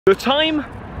The time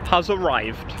has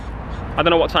arrived. I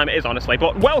don't know what time it is honestly,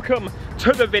 but welcome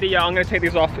to the video. I'm going to take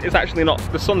these off. It's actually not,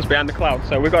 the sun's behind the clouds,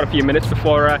 so we've got a few minutes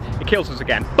before it kills us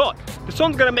again. But the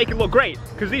sun's going to make it look great,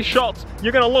 because these shots,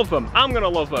 you're going to love them. I'm going to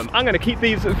love them. I'm going to keep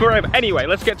these forever. Anyway,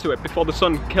 let's get to it before the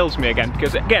sun kills me again,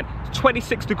 because again, it's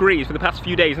 26 degrees for the past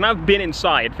few days, and I've been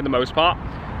inside for the most part,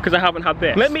 because I haven't had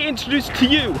this. Let me introduce to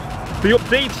you the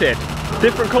updated,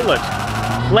 different coloured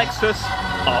Lexus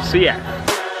RCF.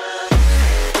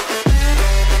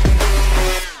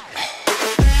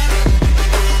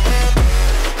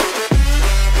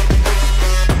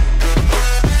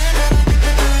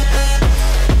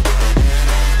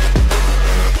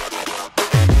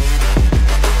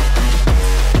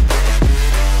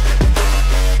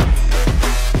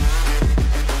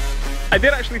 I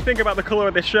did actually think about the colour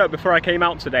of this shirt before I came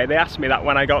out today. They asked me that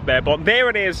when I got there, but there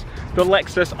it is. The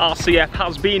Lexus RCF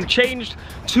has been changed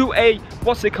to a,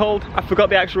 what's it called? I forgot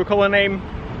the actual colour name.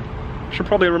 Should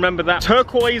probably remember that.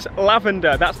 Turquoise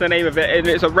Lavender, that's the name of it, and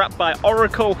it's a wrap by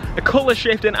Oracle, a colour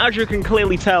shift, and as you can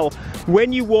clearly tell,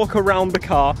 when you walk around the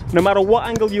car, no matter what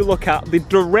angle you look at, the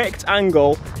direct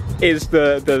angle is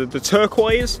the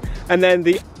turquoise, and then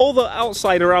the other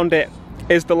outside around it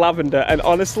is the lavender, and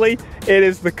honestly, it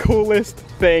is the coolest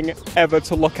thing ever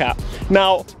to look at.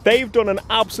 Now, they've done an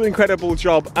absolutely incredible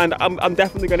job, and I'm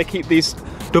definitely going to keep these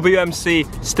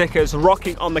WMC stickers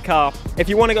rocking on the car. If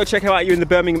you want to go check them out, you're in the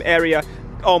Birmingham area,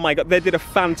 oh my god, they did a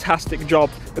fantastic job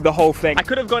with the whole thing. I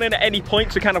could have gone in at any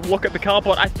point to kind of look at the car,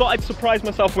 but I thought I'd surprise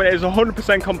myself when it is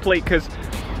 100% complete, because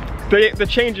the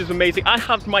change is amazing. I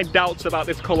had my doubts about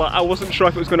this colour. I wasn't sure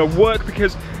if it was going to work,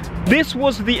 because this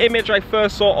was the image I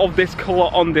first saw of this colour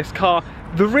on this car.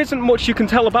 There isn't much you can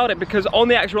tell about it, because on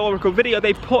the actual Oracle video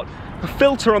they put a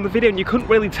filter on the video and you couldn't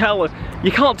really tell.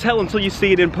 You can't tell until you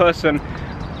see it in person.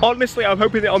 Honestly, I'm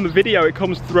hoping that on the video it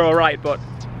comes through alright, but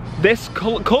this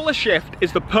colour shift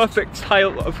is the perfect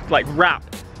style of like wrap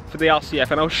for the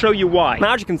RCF, and I'll show you why.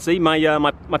 Now, as you can see,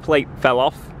 my plate fell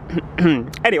off.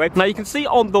 Anyway, now you can see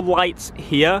on the lights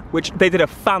here, which they did a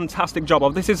fantastic job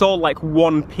of. This is all like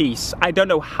one piece. I don't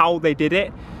know how they did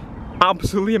it.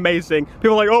 Absolutely amazing.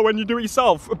 People are like, oh, when you do it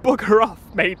yourself, bugger off,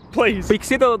 mate, please. But you can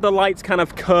see the lights kind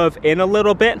of curve in a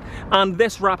little bit, and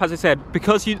this wrap, as I said,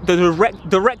 because the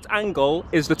direct angle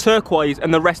is the turquoise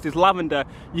and the rest is lavender,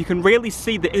 you can really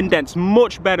see the indents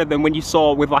much better than when you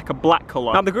saw with like a black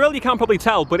color. Now the grille, you can't probably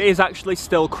tell, but it is actually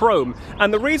still chrome,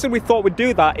 and the reason we thought we'd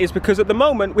do that is because at the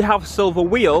moment we have silver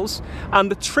wheels, and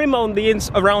the trim on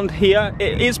the around here,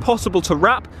 it is possible to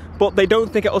wrap, but they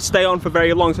don't think it'll stay on for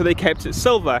very long, so they kept it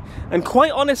silver. And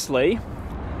quite honestly,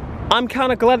 I'm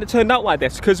kind of glad it turned out like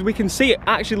this, because we can see it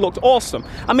actually looked awesome.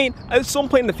 I mean, at some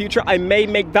point in the future, I may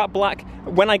make that black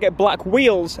when I get black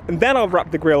wheels, and then I'll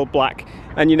wrap the grille black,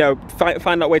 and you know, find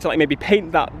out a way to like maybe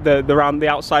paint that around the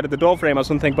outside of the door frame or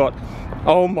something. But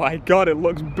oh my god, it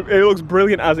looks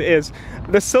brilliant as it is.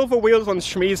 The silver wheels on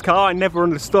Shmi's car, I never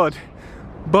understood,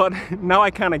 but now I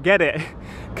kind of get it,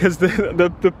 because the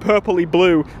purpley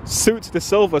blue suits the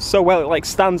silver so well. It like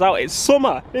stands out. It's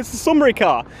summer. It's a summery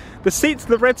car. The seats,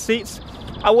 the red seats,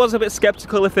 I was a bit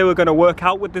skeptical if they were going to work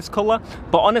out with this colour,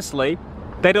 but honestly,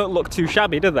 they don't look too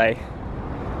shabby, do they?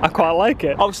 I quite like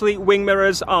it. Obviously, wing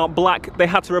mirrors are black. They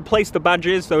had to replace the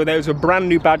badges, so those are brand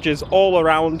new badges all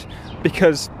around,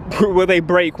 because will they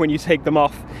break when you take them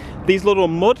off? These little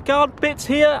mudguard bits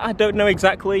here, I don't know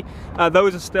exactly.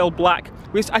 Those are still black.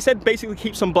 I said basically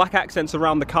keep some black accents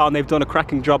around the car, and they've done a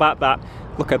cracking job at that.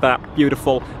 Look at that,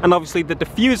 beautiful. And obviously the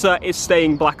diffuser is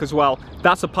staying black as well.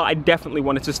 That's a part I definitely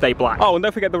wanted to stay black. Oh, and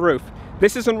don't forget the roof.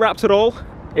 This isn't wrapped at all.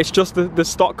 It's just the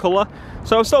stock color.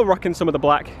 So I'm still rocking some of the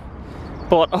black.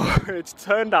 But oh, it's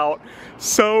turned out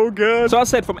so good. So as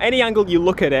I said, from any angle you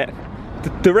look at it, the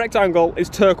direct angle is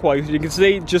turquoise. You can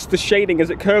see just the shading as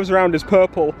it curves around is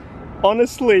purple.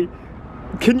 Honestly,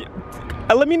 can you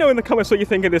let me know in the comments what you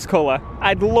think of this color?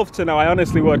 I'd love to know, I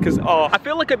honestly would, because oh, I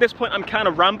feel like at this point I'm kind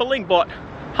of rambling, but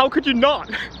how could you not?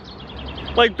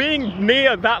 Like being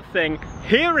near that thing,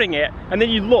 hearing it, and then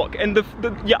you look, and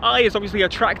your eye is obviously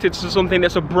attracted to something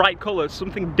that's a bright color,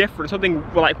 something different, something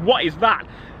like, what is that?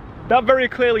 That very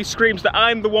clearly screams that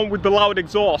I'm the one with the loud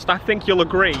exhaust. I think you'll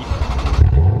agree.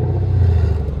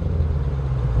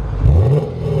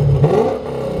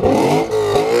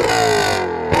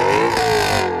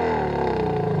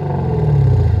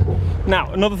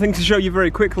 Now, another thing to show you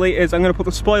very quickly is I'm going to put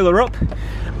the spoiler up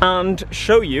and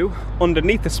show you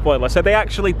underneath the spoiler. So they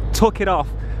actually took it off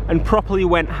and properly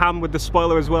went ham with the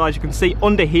spoiler as well. As you can see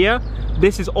under here,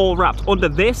 this is all wrapped. Under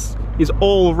this is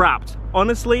all wrapped.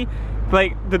 Honestly,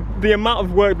 Like, the amount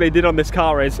of work they did on this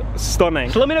car is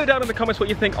stunning. So let me know down in the comments what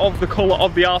you think of the colour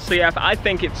of the RCF. I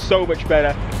think it's so much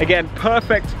better. Again,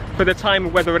 perfect for the time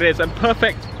of weather it is, and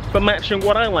perfect for matching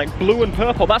what I like, blue and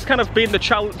purple. That's kind of been the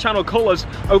channel colours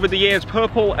over the years,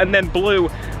 purple and then blue,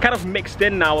 kind of mixed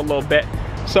in now a little bit.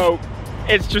 So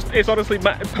it's honestly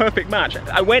perfect match.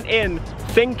 I went in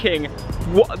thinking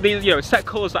what these, you know, set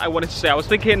colours that I wanted to say. I was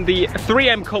thinking the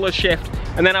 3M colour shift,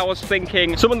 and then I was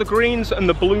thinking some of the greens and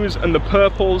the blues and the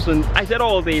purples, and I did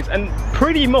all of these, and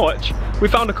pretty much we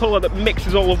found a colour that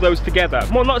mixes all of those together.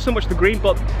 Well, not so much the green,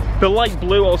 but the light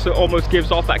blue also almost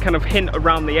gives off that kind of hint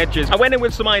around the edges. I went in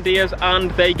with some ideas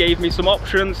and they gave me some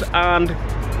options, and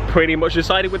pretty much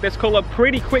decided with this colour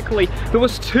pretty quickly. There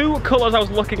was two colours I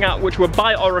was looking at which were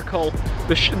by Oracle.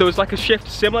 There was like a shift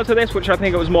similar to this, which I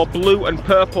think it was more blue and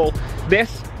purple.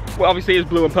 This, well, obviously is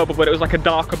blue and purple, but it was like a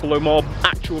darker blue, more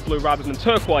actual blue rather than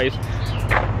turquoise.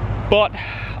 But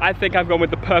I think I've gone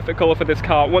with the perfect colour for this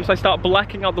car. Once I start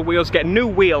blacking out the wheels, get new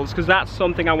wheels, because that's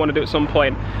something I want to do at some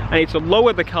point. I need to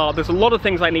lower the car. There's a lot of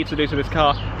things I need to do to this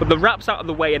car, but the wrap's out of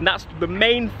the way, and that's the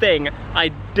main thing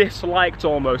I disliked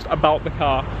almost about the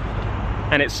car,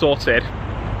 and it's sorted.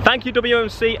 Thank you,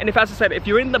 WMC, and as I said, if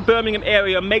you're in the Birmingham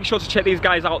area, make sure to check these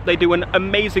guys out. They do an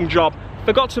amazing job.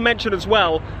 Forgot to mention as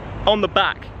well, on the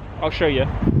back, I'll show you.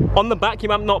 On the back, you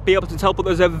might not be able to tell, but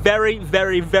there's a very,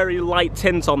 very, very light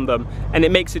tint on them, and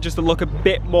it makes it just look a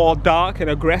bit more dark and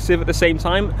aggressive at the same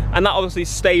time, and that obviously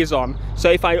stays on.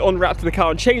 So if I unwrap the car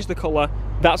and change the colour,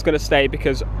 that's going to stay,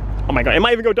 because, oh my god, it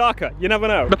might even go darker, you never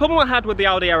know. The problem I had with the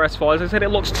Audi RS4, as I said, it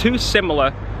looks too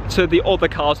similar to the other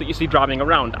cars that you see driving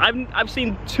around. I've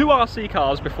seen two RC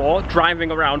cars before driving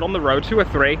around on the road, 2 or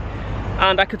 3,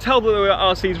 and I could tell that they were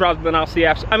RCs rather than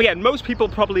RCFs. And again, most people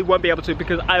probably won't be able to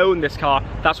because I own this car,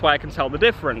 that's why I can tell the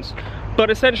difference.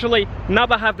 But essentially, now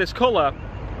that I have this colour,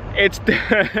 it's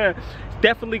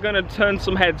definitely going to turn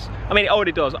some heads. I mean, it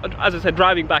already does. As I said,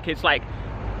 driving back, it's like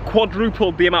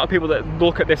quadrupled the amount of people that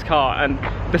look at this car, and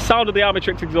the sound of the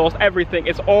Armatrix exhaust, everything,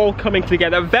 it's all coming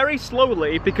together very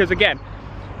slowly, because again,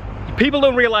 people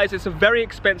don't realise it's a very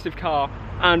expensive car,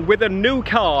 and with a new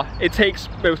car, it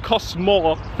costs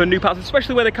more for new parts,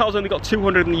 especially where the car's only got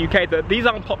 200 in the UK. These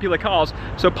aren't popular cars,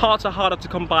 so parts are harder to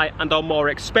come by and are more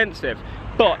expensive.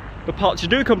 But the parts you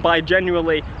do come by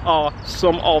genuinely are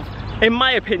some of, in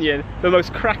my opinion, the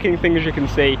most cracking things you can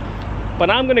see. But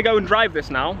I'm going to go and drive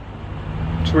this now.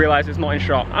 To realise it's not in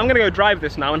shot. I'm gonna go drive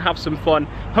this now and have some fun.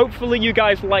 Hopefully you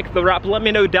guys like the wrap. Let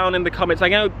me know down in the comments. I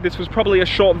know this was probably a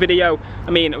short video.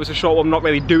 I mean, it was a short one, not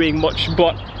really doing much,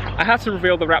 but I had to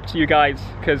reveal the wrap to you guys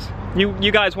because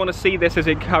you guys want to see this as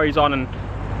it carries on, and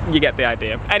you get the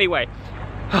idea. Anyway,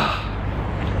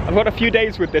 I've got a few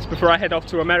days with this before I head off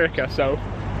to America, so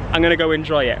I'm gonna go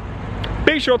enjoy it.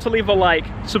 Be sure to leave a like,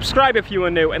 subscribe if you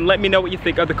are new, and let me know what you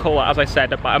think of the colour, as I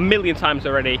said about 1,000,000 times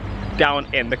already, down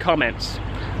in the comments.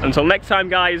 Until next time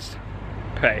guys,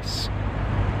 peace.